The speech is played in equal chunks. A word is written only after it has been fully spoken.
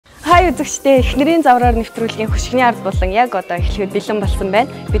үзэгчдээ эхнэрийн заавраар нэвтрүүлгийн хөшигний ард болон яг одоо эхлэхэд бэлэн болсон байна.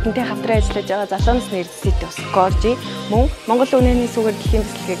 Бидэнтэй хамтран ажиллаж байгаа залуунаас нэрдэсэт ус Горжи мөн Монгол үнэний сүгээр дэлхийн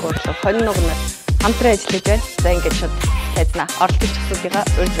бэлтгэлийг урлах 21 нар хамтран ажиллаж байна. За ингээд шууд тайзнаа оролцогч хүмүүсийнхаа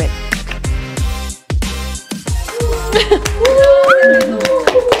урьд байна.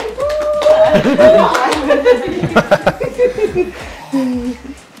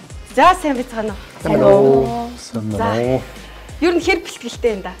 За сайн бицгаана уу? За. Ер нь хэр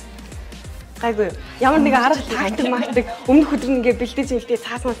бэлтгэлтэй юм да. Гайгүй юу? Ямар нэгэн арга тактик магтдаг өмнөх өдөр ингээ бэлдэж мэлдээ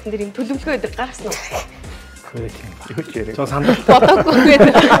цаасан дээр юм төлөвлөгөө өдөр гаргасан уу? Хөөе тийм. Юу ч яриа. Цоо сандалтай. Бодоогүй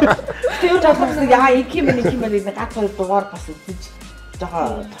гэдэг. Тэр жоохон яа их юм бэ гад хоёр дугаар бас үзэж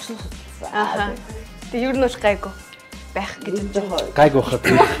жоохон туршлах. Ааха. Тэг ер нь бол гайгүй байх гэж жоохон гайгүй хаа.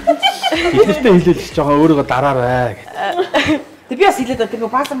 Ихнэртэй хэлээд жоохон өөрийгөө дараарай гэх. Тэг би бас хэлээд байгаа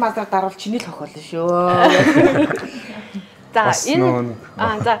баазар мазар даруул чиний л хохол шүү. За энэ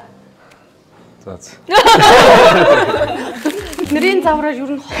за. Эхнэрийн заавраар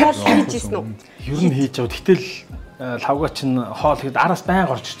ер нь хоол хийж ийсэн үү? Ер нь хийж байгаа. Гэтэл лавга чинь хоол хэд араас байн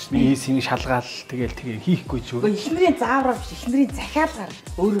орж ирчихсэн. Ийс ингэ шалгаал тэгэл хийхгүй ч юу. Эхнэрийн заавраар биш, эхнэрийн захиалгаар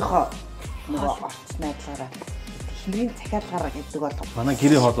өөрийнхөө нөгөө орц найдлаараа эхнэрийн захиалгаар гэдэг бол манай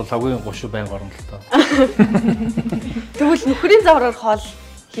гэрээ хоол бол лавгагийн гушуу байн орно л тоо. Тэгвэл нөхрийн заавраар хоол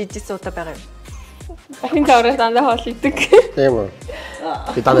хийж ийсэн удаа байгаа юм. Ахын заавраар дандаа хоол идэг. Тийм үү.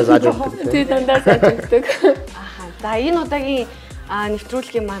 Би дандаа зааж өгдөг. Тий дандаа зааж өгдөг. Аха. За энэ удаагийн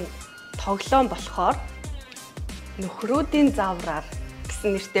нэвтрүүлгийн маань тоглоом болохоор нөхрүүдийн заавраар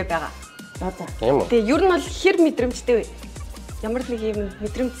гэсэн нэртэй байгаа. Тийм үү. Тэгээ ер нь бол хэр мэдрэмжтэй вэ? Ямар нэг юм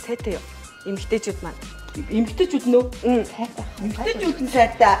мэдрэмж сайтай юу? Эмэгтэйчүүд маань. эмгтэйчүүд нөө сайтай. Эмгтэйчүүд нь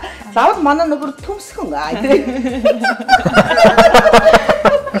сайтай. Заавал манай нөхөр төмсгөн аа тийм.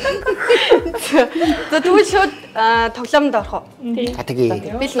 За тэгвэл шууд тоглоомд орох уу? Тийм.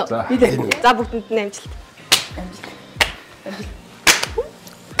 Бил нөө. За бүгдэнд нь амжилт.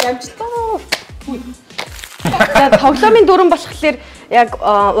 Амжилт. За тоглоомын дүрэн болохоор яг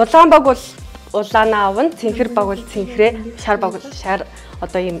улаан баг бол улаанаа авна, цэнхэр баг бол цэнхрээ, шар баг бол шар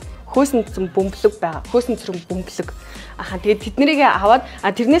одоо ийм хөөсөн цэм бөмбөлөг байгаа. Хөөсөн цэм бөмбөлөг. Ахаа тэгээд тэднэрийг аваад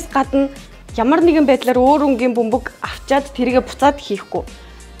тэрнээс гадна ямар нэгэн байдлаар өөр өнгийн бөмбөг авчаад тэрийгэ буцаад хийхгүй.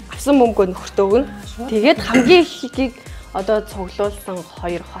 Авсан бөмбөгөө нөхөртөө өгнө. Тэгээд хамгийн ихийг одоо цуглуулсан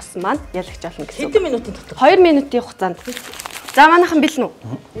хоёр хос маань ялагч болно гэсэн. Хэдэн минутын дотор? 2 минутын хугацаанд. За манайхан бэлнэ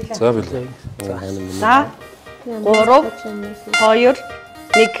үү? За бэлээ. За 3 2 1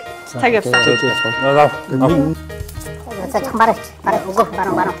 цаг явсан. За бараач. Бараа өгөх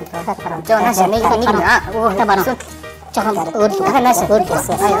бараа. Жоо наш нэг өгөх бараа. Жоо өөр танаас өөр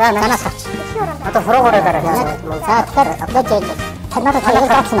гэсэн. Танаас авч. Одоо хуруугаар дараа. За тэгэхээр одоо танаас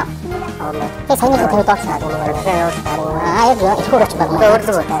таяг авчихна. Тэгээ саний таяг авчихна. Яг их хурууч байна. Өөр.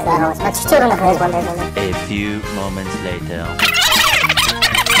 За чичээр нэг хайр байна. A few moments later.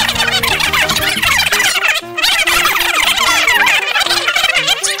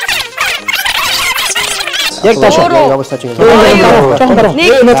 Яг тааш явж тааж юм. Жоохон бараа.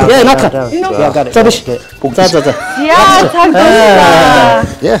 Яа наатах. За биш. За. Яа цаг дуусаа.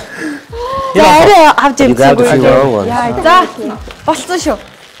 Яа авч ирчихгүй. Яа за болцсон шүү.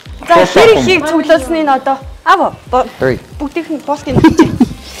 За хэр ихийг цуглуулсныг одоо ав бүгдийнх нь болтын хийжээ.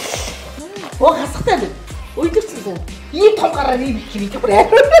 Оо хасахтай байна. Өйдөрчлээ. Ийм том гараар ийм их хийх бүрээ.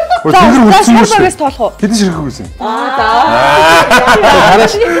 За шарбагаас тоолох уу? Хэдэн ширхэг үзэн?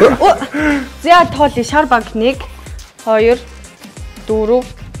 За тоолъё. Шар баг 1 2 4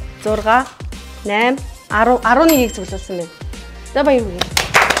 6 8 10 11-ийг цуглуулсан байна. За баяр хүргэе.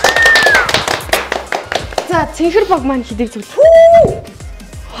 За цэнхэр баг маань хэдийг цуглуулсан?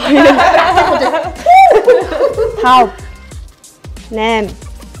 5 8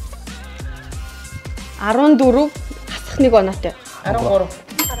 14 хасах нэг оноотой. 13.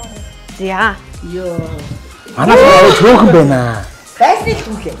 За. Йоо. Манай цөөхөн байна. Байсны л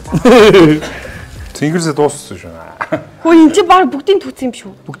түүхээ. Цэнгэрсээ дууссан шүү. Хөө энэ чи баг бүгдийн түүц юм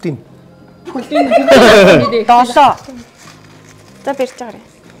шүү. Бүгдийн. Доолоо. За барьж байгаарай.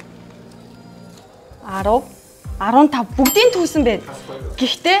 10 15 бүгдийн түүсэн байна.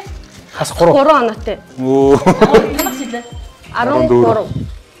 Гэхдээ хас 3 оноотой. Өө. Танах шилээ. 13.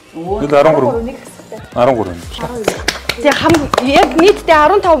 Нэл 13. Тэгээ яг нийтдээ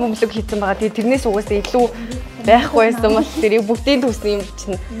 15 бөмбөлөг хийсэн байгаа. Тэгээ тэрнээс угаасаа илүү байхгүй байсан бол тэрийг бүгдийн түүсэн юм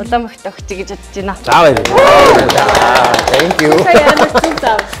чинь улаан мөхт өгч гэж бодож байна. За баяр. Thank you.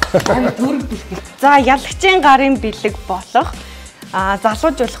 За ялагчийн гарын бэлэг болох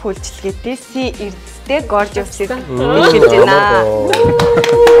залуужуулах үйлчилгээтэй си эрдтэй Горжиусыг хэлж байна.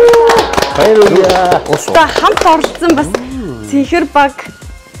 Баярлалаа. За хамт оролцсон бас цэнхэр баг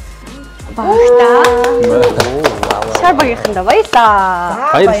Багтаа. Шар багийнханда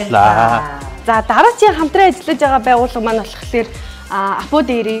баярлаа. Баярлаа. За дараагийн хамтран ажиллаж байгаа байгууллага маань болохоор Апо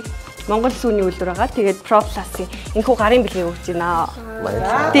дээрээ Монгол сүүний үйлдвэр байгаа. Тэгээд Pro+-ийн энэхүү гарын бэлгийг өгч байна.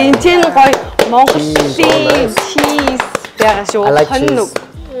 Тэгээд энэ чинь гоё Монголын cheese байгаа шүү. Хоног.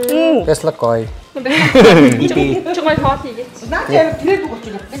 Tesla гоё. Чугай хоол хийгээч. Наад яг тэрэг өгч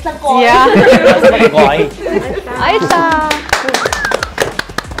байна. Бислаг гоё. Яа. Гоё. Баярлаа.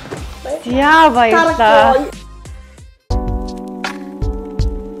 Яа баярлаа.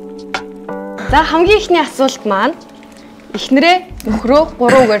 За хамгийн ихний асуулт маань эхнэрээ нөхрөө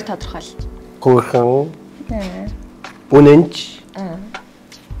 3 үгээр тодорхойл. Гурхан. Үнэнч.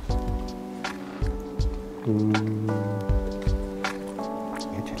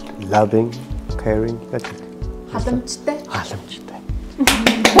 Loving, caring, that's it. Халамжтай. Халамжтай.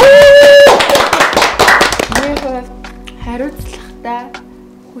 Миний хувьд хариуцлагатай,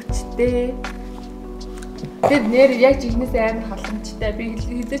 хүчтэй. Тэд нэр яг жигнэс амар халамжтай. Би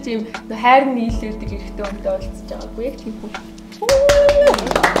хэзээ ч юм хайр нийлүүлдэг эрэгтэй өмдөө уулзж байгаагүй яг тийм хүн.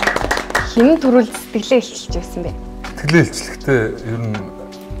 Хин төрөл сэтгэлээ илчилж байсан бэ? Сэтгэлээ илчлэхдээ ер нь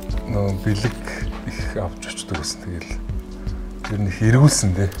нөгөө бэлэг их авч очдөг гэсэн. Тэгэл ер нь их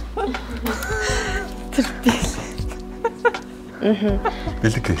эргүүлсэн дээ. Тэр би.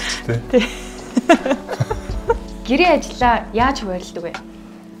 Бэлэг гэлчтэй. Гэрээ ажиллаа яаж хуваарлдаг вэ?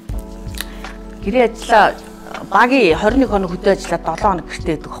 Гэрээ ажиллаа багийн 21 хоног хөдөө ажиллаад 7 хоног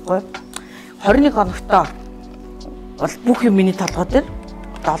гэртээ байдаг байхгүй юу? 21 хоногтоо бол бүх юм миний толгой дээр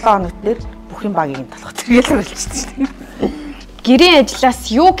 7 хоног дээр бүх юм багийн толгой дээр л болчихсон. Гэрээ ажиллаас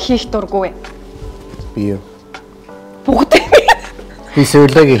юу хийх дургүй вэ? Би Бүгд би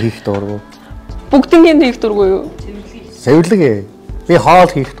сэвлэгээ хийх дургу. Бүгднийг хийх дургүй юу? Сэвлэгээ. Би хоол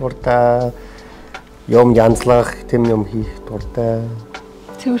хийх дуртай. Юм янзлах, тэм юм хийх дуртай.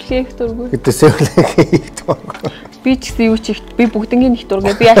 Цэвэрлэгээ хийх дургүй. Гэтэ сэвлэгээ хийх дургу. Би ч гэсэн юу ч би бүгднийг хийх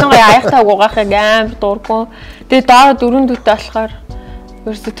дургүй. Би ялангуяа аяхтаа угаахыг амар дургүй. Тэгээ доо 4 дүүтэй болохоор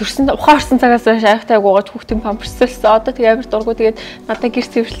ерөөсө төрсөн ухаан орсон цагаас хойш аяхтаа угааж хүүхдийн памперсэлсэн. Одоо тэгээ амар дургүй. Тэгээд надад гэр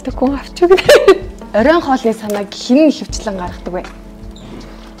цэвэрлдэг хүн авч өгнө. Оройн хоолны санааг хэн хөвчлэн гаргадаг вэ?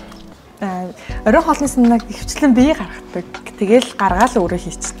 Оройн хоолны санааг хөвчлэн бие гаргадаг. Тэгэл гаргаал өөрөө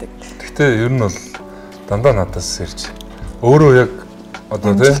хийцдэг. Гэхдээ ер нь бол дандаа надаас ирж өөрөө яг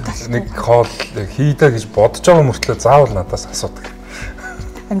одоо тийм нэг хоол хийдэ гэж бодож байгаа мөртлөө заавал надаас асуудаг.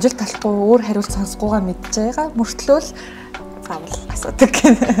 Амжилт талахгүй өөр хариулт сонсгоогаа мэдж байгаа мөртлөө л заавал асуудаг.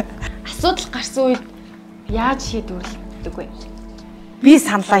 Асуудал гарсан үед яаж шийдвэрлэдэг вэ? Би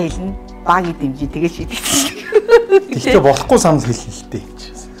саналаа хэлнэ. Багийн дэмжиж тэгээ шийдэгдсэн. Гэхдээ болохгүй санал хэлнэ л дээ.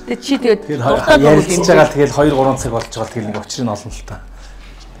 Тэгээ чи тэгээд ярилцж байгаа тэгэл 2-3 цаг болж байгаа тэгэл нэг учрыг олно л та.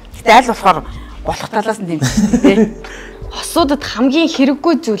 Гэтэ аль болохоор болох талаас нь дэмжиж дээ. Хосуудад хамгийн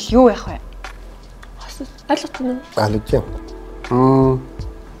хэрэггүй зүйл юу байх вэ? Ойлгох юм. Алж.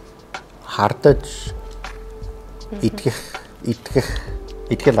 Хардаж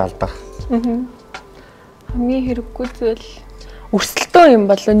итгэл алдах. Хамгийн хэрэггүй зүйл өрсөлдөө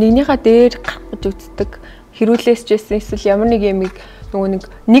юм болоо нэгнийхээ дээр гаргаж үздэг. Хэрүүлээс ч байсан эсвэл ямар нэг юмыг нөгөө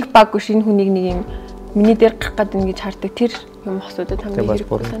нэг баг шинэ хүнийг нэг юм миний дээр гарах гэдэг ингэж хардаг тэр юм хосуудад хамгийн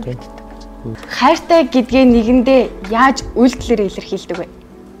хэрэггүй санагддаг. Хайртай гэдгээ нэгэндээ яаж үйлдэлээр илэрхийлдэг вэ?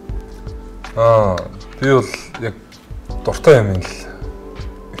 Би бол яг дуртай юм л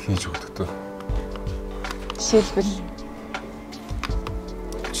хийж өгдөг төө.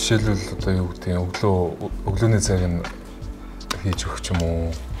 Жишээлбэл одоо юу гэдэг юм өглөөний цаг нь хийж өгч юм уу?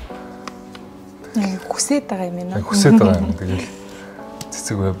 Хүсээд байгаа юм байна. Хүсээд байгаа юм. Тэгэл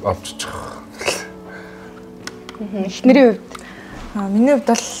цэцэг авч очих. Эхнэрийн хувьд миний хувьд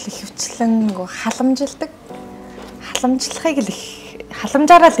бол хөвчлэн нөгөө халамжилдаг. Халамжлахыг л их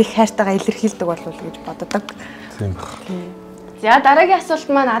халамжаараа л их хайртайгаа илэрхийлдэг болов уу гэж боддог. Тийм баг. За дараагийн асуулт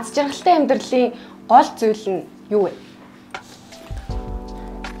маань аз жаргалтай амьдралын гол зүйл нь юу вэ?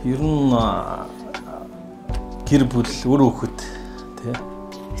 Ер нь гэр бүл өөр хүүхэд тий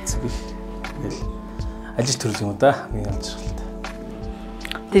эцэг их тэгэл ажил төрөл юм да хамгийн аз жаргалтай.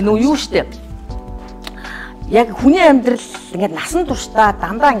 Тэгээ нөө юу штэ. Яг хүний амьдрал ингээд насан туршдаа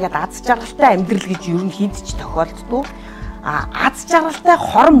дандаа ингээд аз жаргалтай амьдрал гэж ер нь хийдэж тохиолддог. Аз жаргалтай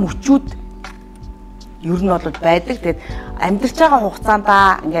хор мөчүүд ер нь бол байдаг. Тэгээд амьдарч байгаа хугацаанд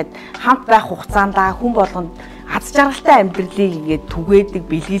ингээд хамт байх хугацаанд хүн болгонд аз жаргалтай амьдралыг ингээд түгээдэг,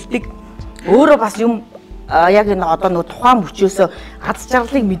 бэлгэлдэг. Өөрөө бас юм яг энэ одоо нөгөө тухайн мөчөөсөө аз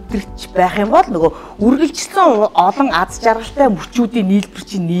жаргалыг мэдрэгч байх юм бол нөгөө үргэлжлэн олон аз жаргалтай мөчүүдийн нийлбэр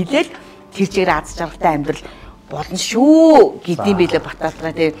чинь нийлээл тэр чигээр аз жаргалтай амьдрал болно шүү гэдгийг билээ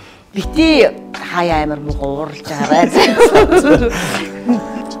баталгаа. Тэгээ бити хаяа амар муу ууралж байгаа.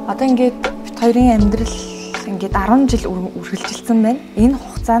 Одоо ингээд бит хоёрын амьдрал ингээд 10 жил үргэлжилсэн байна. Энэ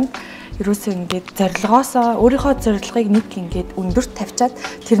хугацаанд ерөөсөө ингээд зорилгоосоо өөрийнхөө зорилгыг нэг ингээд өндөрт тавьчаад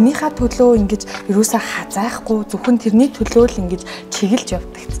тэрнийхээ төлөө ингээд ерөөсөө хазаахгүй зөвхөн тэрний төлөө л ингээд чиглэж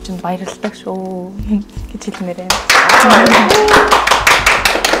явдагт чинь баярлалтай шүү гэж хэлмээр байна.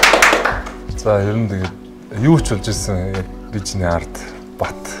 За ер нь тэгээд юу ч болж ирсэн яг бичний арт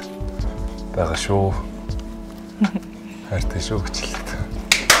бат байгаа шүү. Хайртай шүү гэж хэлээ.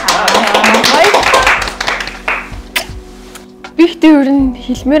 Бихтэй ер нь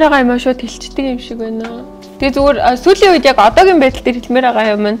хэлмээр байгаа юм шууд хэлцдэг юм шиг байна. Тэгээ зүгээр сүүлийн үед яг одоогийн байдал дээр хэлмээр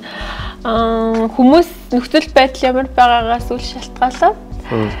байгаа юм нь хүмүүс нөхцөл байдал ямар байгаагаас үл шалтгаалаад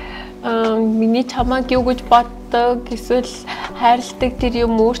миний чамайг юу гэж боддог эсвэл хайрладаг тэр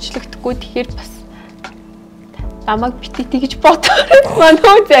юм өөрчлөгдөхгүй тэгэхээр бас намайг бити тэгж бодохоор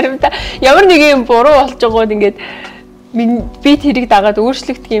манай заримдаа ямар нэг юм буруу болж байгаад ингээд би тэрийг дагаад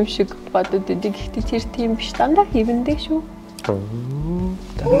өөрчлөгдөх юм шиг бодод идэг. Гэхдээ тэр тийм биш дандаа хэвэндээ шүү.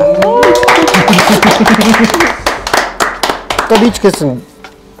 Табич гэсэн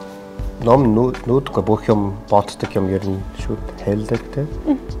ном нүүдгүй бүх юм боддог юм ер нь шууд хэлдэг те.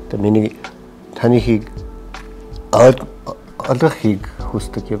 Тэ миний танихыг олгохыг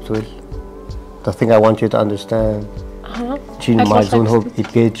хүсдэг юм зүйл. The thing I want you to understand. Чин магзун хог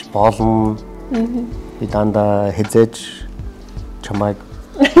идэж болон би дандаа хэзэж чамайг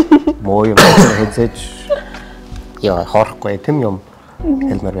муу юм хэзэж яа хорхгүй тийм юм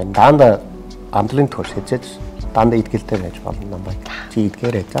хэлмээр байна. Дандаа амтлын төрс хэзэж дандаа идгэлтэй байж болно намайг. Чи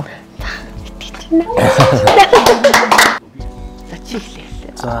идгээрэй за. За чи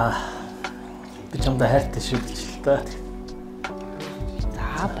хэлээ. За би чамдаа хайртай шүү гэж л та.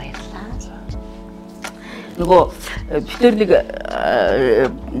 За баярлалаа. Нөгөө битэр нэг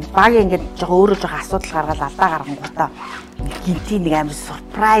баг ингээд жоо өөрөө жоо асуудал гаргаад алдаа гаргангуудаа гинти нэг амар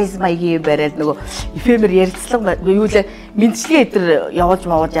surprise маягийн бариад нөгөө эфемер ярилцлага юу лээ мэдчилгээ өдр явуулж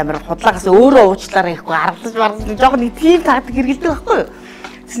мавуулж амар худлаагаас өөрөө уучлаарай гэхгүй аргалж маргалж жоо нэг тийм тактик хэрэгэлдэг байхгүй юу.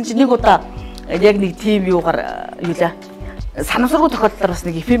 Тэсэн чи нэг удаа яг нэг тийм юугаар юу лээ санамсаргүй тохиолдолд бас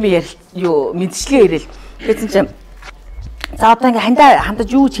нэг эфемер юу мэдчилгээ ирээл. Тэсэн чи за одоо ингээ хандаж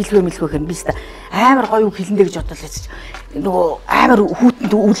юу ч хэлгүй мэлгүй юм би өста амар гоё үг хэлэндэ гэж бодлоо ч нөгөө амар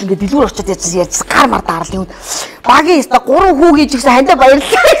хүүтэнд үйл ингээ дэлгүүр очиод яаж гар мар даарал юм багийн өста 3 хүүгийн ч гэсэн хандаа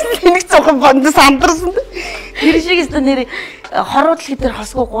баярлалаа нэг цохон бондос амдарсан тэр шиг өста нэр хоруудлыг дээр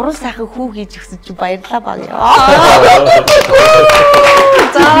хосгүй 3 сайхан хүү хийж өгсөн чи баярлалаа баг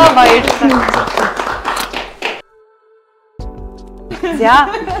За баярлалаа.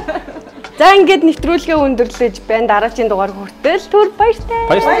 За ингээд нэвтрүүлгээ өндөрлөж байна. Дараагийн дугаар хүртэл түр баяртай.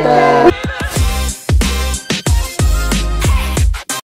 Баяртай.